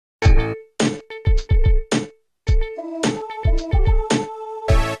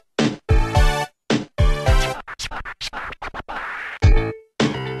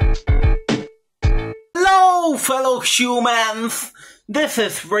humans! This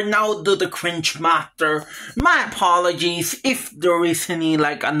is Ronaldo the Cringe Master. My apologies if there is any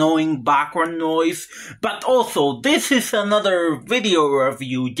annoying background noise, but also this is another video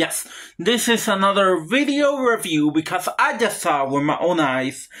review. Yes, this is another video review because I just saw with my own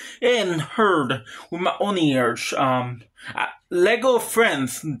eyes and heard with my own ears Lego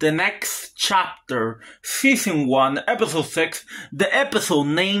Friends, the next chapter, Season 1, Episode 6, the episode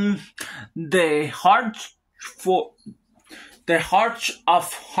named The Heart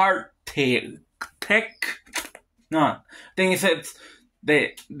of Heartache. No, I think it's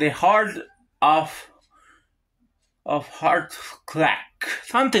the Heart of Heart Clack,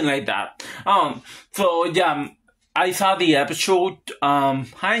 something like that. So yeah, I saw the episode.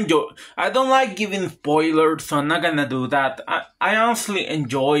 I enjoyed. I don't like giving spoilers, so I'm not gonna do that. I honestly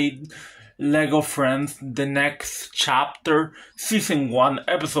enjoyed Lego Friends, the next chapter, Season 1,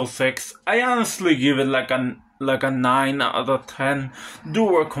 Episode 6. I honestly give it like a 9 out of 10.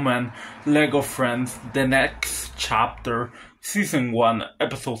 Do recommend Lego Friends, the next chapter, Season 1,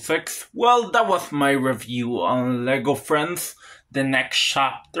 Episode 6. Well, that was my review on Lego Friends, the next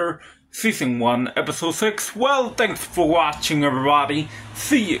chapter, Season 1, Episode 6. Well, thanks for watching, everybody.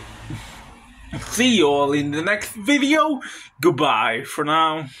 See you all in the next video. Goodbye for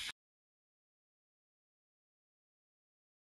now.